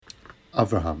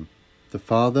Avraham, the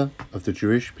father of the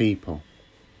Jewish people.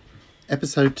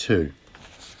 Episode 2.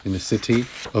 In the city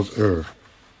of Ur.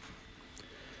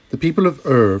 The people of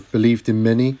Ur believed in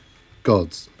many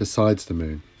gods besides the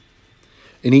moon.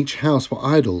 In each house were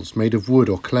idols made of wood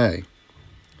or clay.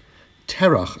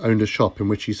 Terach owned a shop in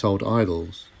which he sold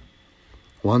idols.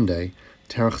 One day,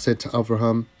 Terach said to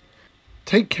Avraham,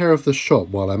 "Take care of the shop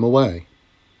while I'm away."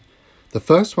 The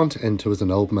first one to enter was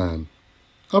an old man.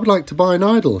 "I would like to buy an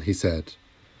idol," he said.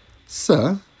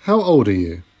 "Sir, how old are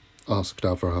you?" asked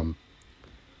Avraham.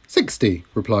 60,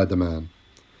 replied the man.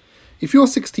 "If you are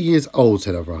 60 years old,"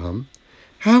 said Avraham,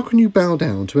 "how can you bow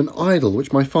down to an idol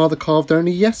which my father carved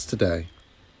only yesterday?"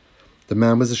 The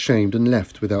man was ashamed and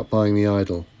left without buying the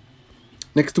idol.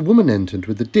 Next a woman entered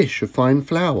with a dish of fine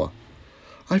flour.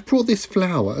 "I've brought this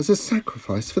flour as a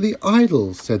sacrifice for the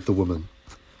idols," said the woman.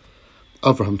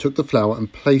 Avraham took the flour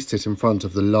and placed it in front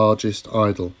of the largest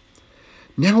idol.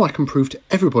 "Now I can prove to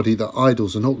everybody that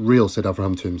idols are not real," said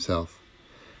Avraham to himself.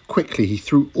 Quickly he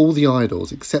threw all the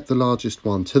idols, except the largest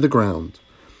one, to the ground.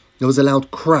 There was a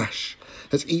loud crash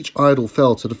as each idol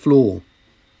fell to the floor.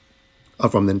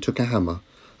 Avraham then took a hammer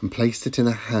and placed it in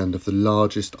the hand of the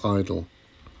largest idol.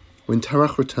 When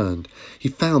Terach returned, he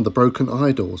found the broken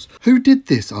idols. "Who did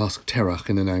this?" asked Terach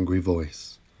in an angry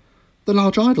voice. "The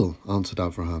large idol," answered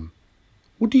Avraham.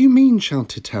 "What do you mean?"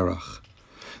 shouted Terach.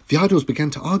 "The idols began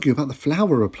to argue about the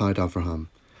flour," replied Avraham.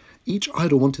 "Each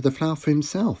idol wanted the flour for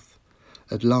himself."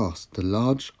 At last, the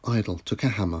large idol took a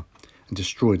hammer and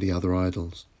destroyed the other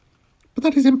idols. "But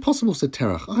that is impossible," said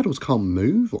Terach. "Idols can't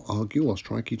move or argue or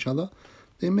strike each other.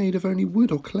 They're made of only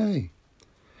wood or clay."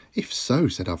 "If so,"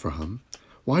 said Avraham,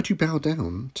 "why do you bow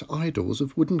down to idols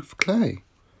of wood and clay?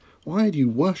 Why do you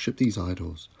worship these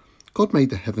idols? God made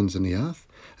the heavens and the earth,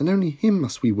 and only him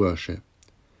must we worship."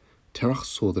 Terach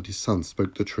saw that his son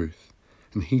spoke the truth,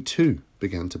 and he too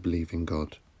began to believe in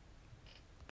God.